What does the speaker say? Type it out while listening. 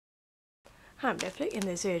Hi, I'm Deathlake. In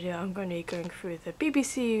this video I'm going to be going through the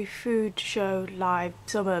BBC Food Show Live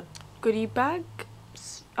Summer Goodie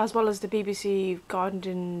Bags, as well as the BBC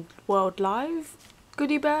Garden World Live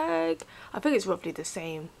Goodie Bag. I think it's roughly the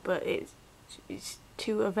same, but it's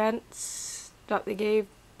two events that they gave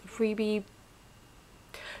the freebie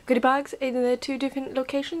goodie bags in the two different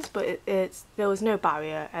locations, but there was no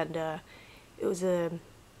barrier, and it was with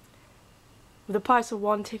the price of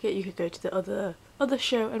one ticket you could go to the other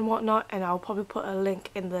show and whatnot, and I'll probably put a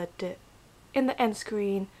link in the end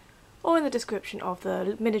screen or in the description of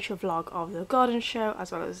the miniature vlog of the garden show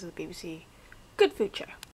as well as the BBC Good Food Show.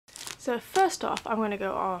 So first off, I'm going to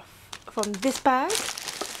go off from this bag.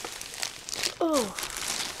 Oh,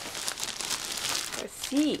 let's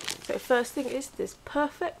see. So first thing is this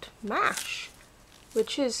perfect mash,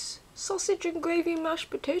 which is sausage and gravy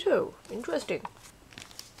mashed potato. Interesting.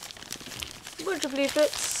 A bunch of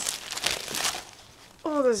leaflets.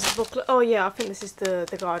 Oh, there's a booklet. Oh yeah, I think this is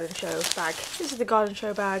the garden show bag. This is the garden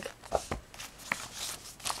show bag.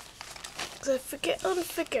 So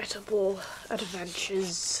unforgettable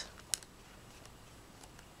adventures.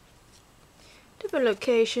 Different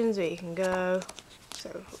locations where you can go.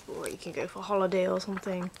 So, or you can go for holiday or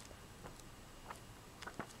something.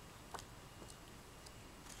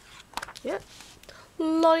 Yep.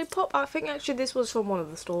 Lollipop. I think actually this was from one of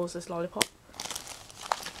the stores, this lollipop.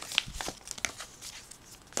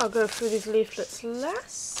 I'll go through these leaflets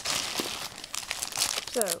last.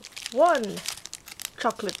 So, 1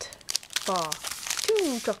 chocolate bar,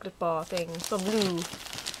 2 chocolate bar things for blue.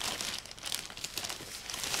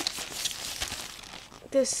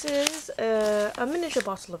 This is a miniature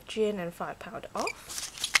bottle of gin and £5 off.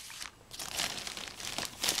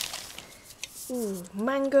 Ooh,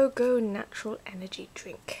 Mango Go Natural Energy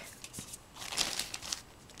Drink.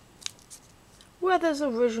 Weather's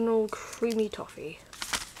Original Creamy Toffee.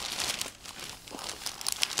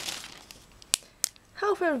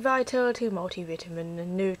 Health and Vitality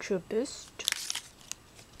Multivitamin NutriBoost.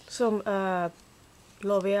 Some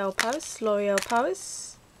L'Oreal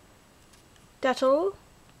Paris. Dettol.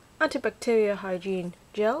 Antibacterial Hygiene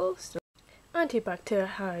Gel. Antibacterial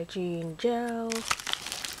Hygiene Gel.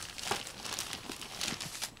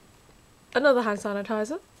 Another hand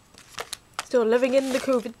sanitizer. Still living in the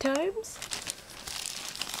COVID times.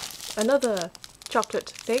 Another chocolate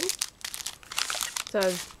thing.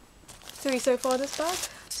 So 3 so far in this bag.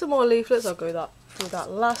 Some more leaflets. I'll go through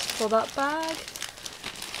that last for that bag.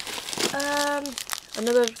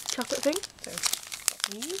 Another chocolate thing. So got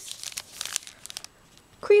these.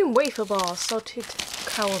 Cream wafer bar, salted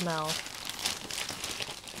caramel.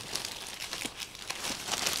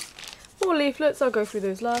 More leaflets. I'll go through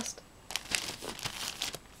those last.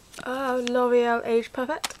 L'Oreal Age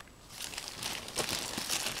Perfect.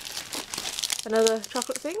 Another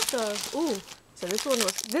chocolate thing. So So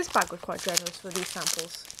this bag was quite generous for these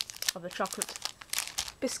samples of the chocolate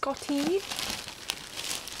biscotti.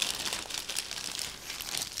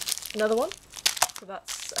 Another one. So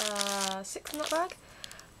that's 6 in that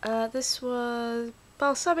bag. This was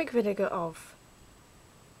balsamic vinegar of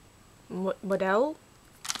Model.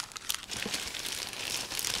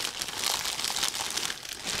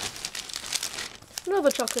 Another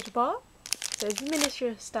chocolate bar. So it's a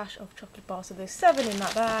miniature stash of chocolate bars. So there's 7 in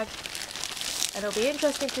that bag. And it'll be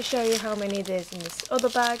interesting to show you how many there's in this other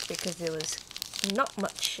bag, because there was not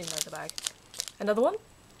much in the other bag. Another one.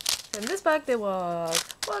 So in this bag there was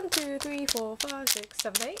 1, 2, 3, 4, 5, 6,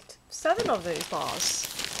 7, 8. 7 of those bars.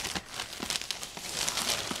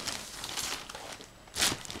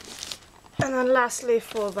 And then lastly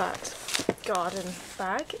for that garden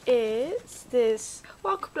bag is this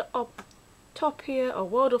Welcome Up Top here, a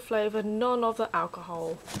world of flavour, none of the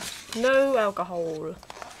alcohol. No alcohol.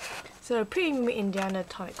 So premium Indiana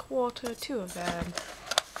tonic water, 2 of them.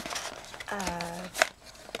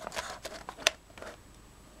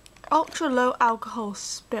 Ultra low alcohol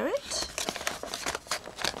spirit.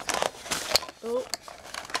 Oh,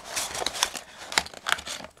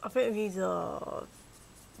 I think these are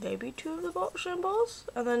maybe 2 of the boxing balls,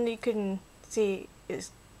 and then you can see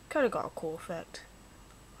it's kind of got a cool effect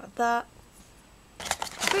like that.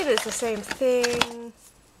 I think it's the same thing.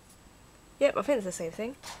 Yep, I think it's the same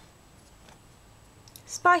thing.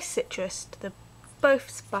 Spiced citrus, both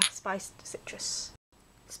spiced citrus.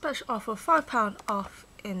 Special offer, £5 off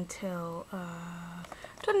until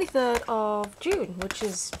 23rd of June, which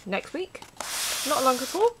is next week. Not long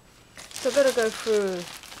at all. So I'm going to go through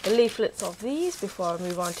the leaflets of these before I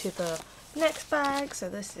move on to the next bag. So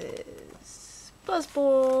this is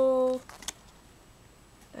Buzzball.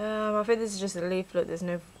 I think this is just a leaflet. There's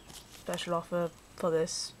no special offer for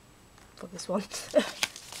this one.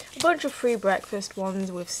 bunch of free breakfast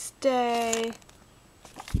ones with stay.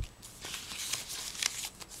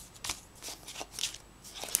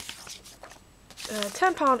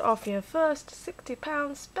 £10 off your first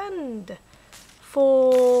 £60 spend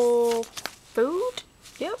for food.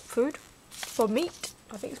 Yep, food for meat.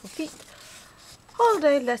 I think it's for feet.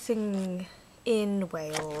 Holiday letting in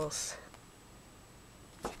Wales.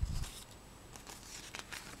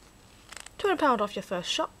 £20 off your first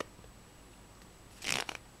shop.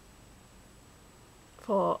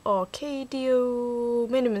 For Arcadio,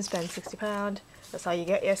 minimum spend £60. That's how you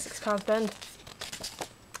get your £6 spend.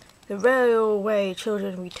 The Railway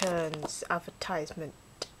Children Returns advertisement.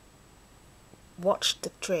 Watch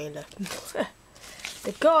the trailer.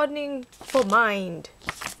 The Gardening for Mind.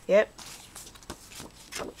 Yep.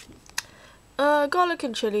 Garlic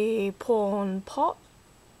and chili prawn pot.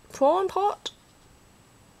 Prawn pot?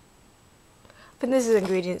 I think this is an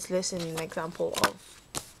ingredients list and an example of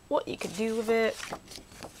what you could do with it.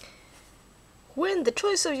 Win the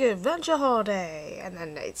choice of your adventure holiday, and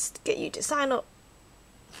then it's get you to sign up.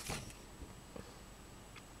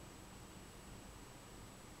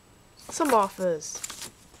 Some offers.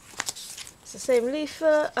 It's the same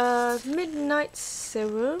leaflet. Midnight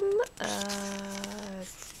Serum.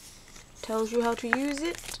 Tells you how to use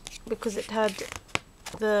it because it had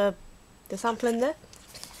the sample in there.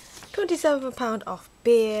 £27 off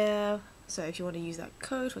beer. So if you want to use that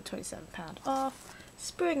code for £27 off.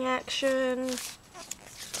 Spring Action.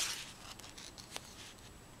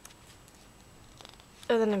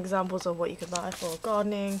 And then examples of what you can buy for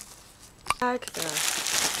gardening.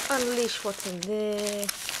 Unleash what's in there.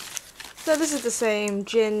 So this is the same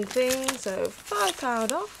gin thing, so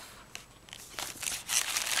 £5 off.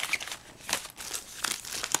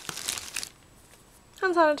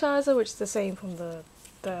 Hand sanitizer, which is the same from the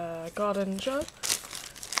garden show.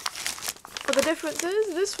 But the difference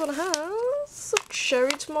is this one has some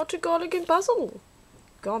cherry, tomato, garlic and basil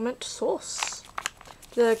garment sauce.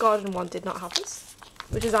 The garden one did not have this,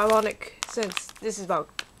 which is ironic since this is about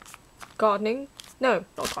gardening. No,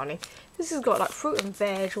 not gardening. This has got like fruit and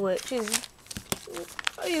veg, which is,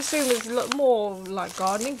 I assume is more like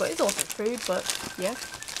gardening, but it's also food, but yeah.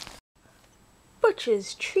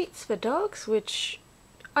 Butcher's treats for dogs, which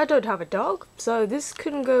I don't have a dog, so this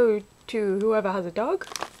can go to whoever has a dog.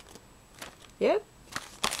 Yep.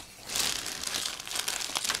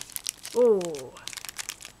 Oh.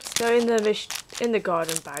 So in the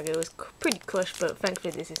garden bag, it was pretty crushed, but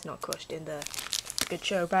thankfully this is not crushed in the good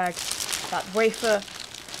show bag. That wafer.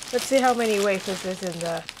 Let's see how many wafers there's in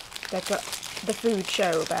the food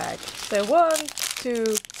show bag. So 1, 2,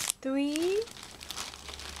 3.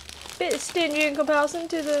 Bit stingy in comparison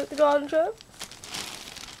to the garden show.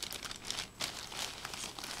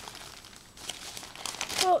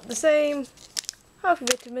 Well, the same. Healthy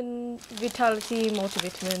vitamin, vitality,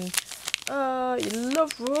 multivitamin. You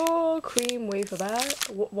love raw cream wafer bar.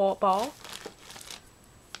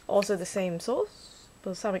 Also the same sauce,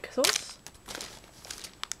 balsamic sauce.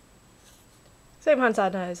 Same hand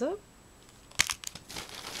sanitizer.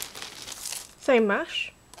 Same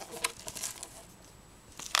mash.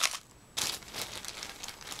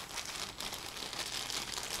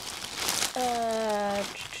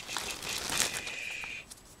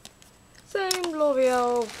 Same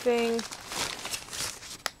L'Oreal thing.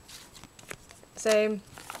 Same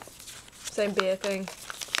beer thing,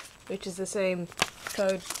 which is the same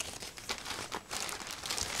code.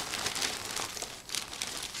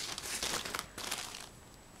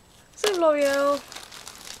 Same L'Oreal.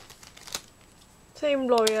 Same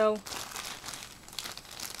L'Oreal.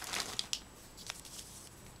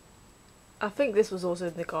 I think this was also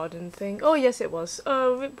in the garden thing. Oh yes it was.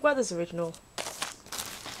 Weather's original.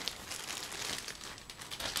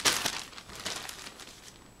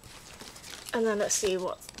 And then let's see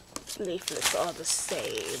what leaflets are the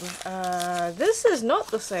same. This is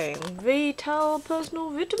not the same. Vital Personal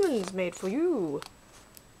Vitamins made for you.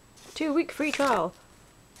 2-week free trial.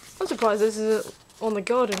 I'm surprised this is on the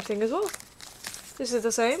garden thing as well. This is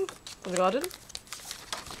the same on the garden.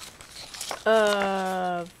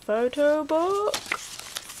 Photo book.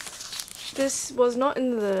 This was not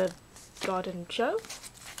in the garden show.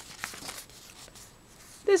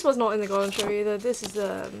 This was not in the garden show either. This is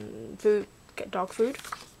food, dog food.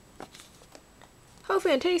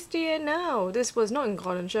 Healthy and tasty now. This was not in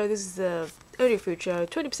garden show. This is the only food show.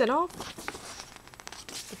 20% off.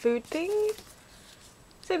 The food thing.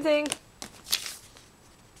 Same thing.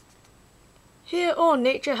 Here all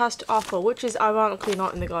nature has to offer, which is ironically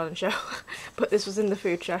not in the garden show, but this was in the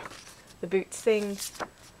food show. The boots thing.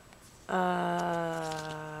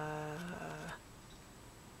 Yeah,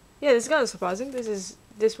 this is kind of surprising. This is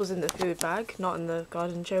this was in the food bag, not in the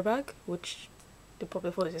garden show bag, which they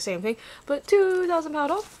probably thought it's the same thing. But £2,000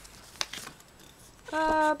 off.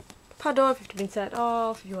 Pandora 50%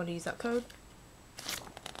 off if you want to use that code.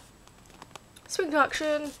 Swing to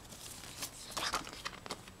action.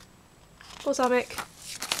 Balsamic.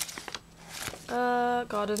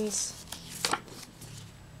 Gardens.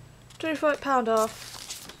 £25 off.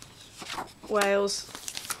 Wales.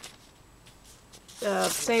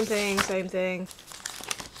 Same thing.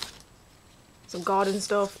 Some garden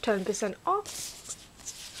stuff, 10% off.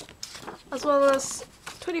 As well as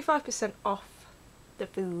 25% off the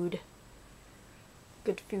food.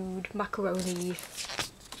 Good food, macaroni,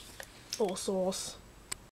 or sauce.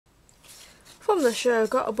 From the show,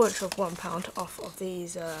 got a bunch of £1 off of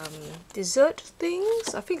these dessert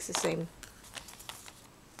things. I think it's the same.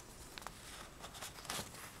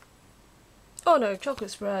 Oh no,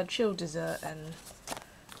 chocolate spread, chilled dessert, and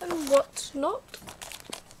whatnot.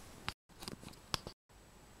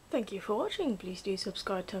 Thank you for watching. Please do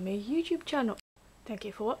subscribe to my YouTube channel. Thank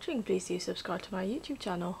you for watching. Please do subscribe to my YouTube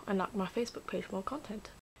channel and like my Facebook page for more content.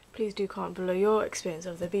 Please do comment below your experience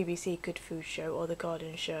of the BBC Good Food Show or the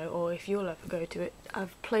Garden Show, or if you'll ever go to it.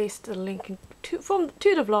 I've placed a link to the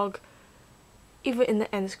vlog either in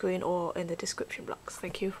the end screen or in the description box.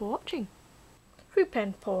 Thank you for watching. Fruit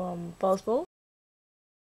pen from Buzzball.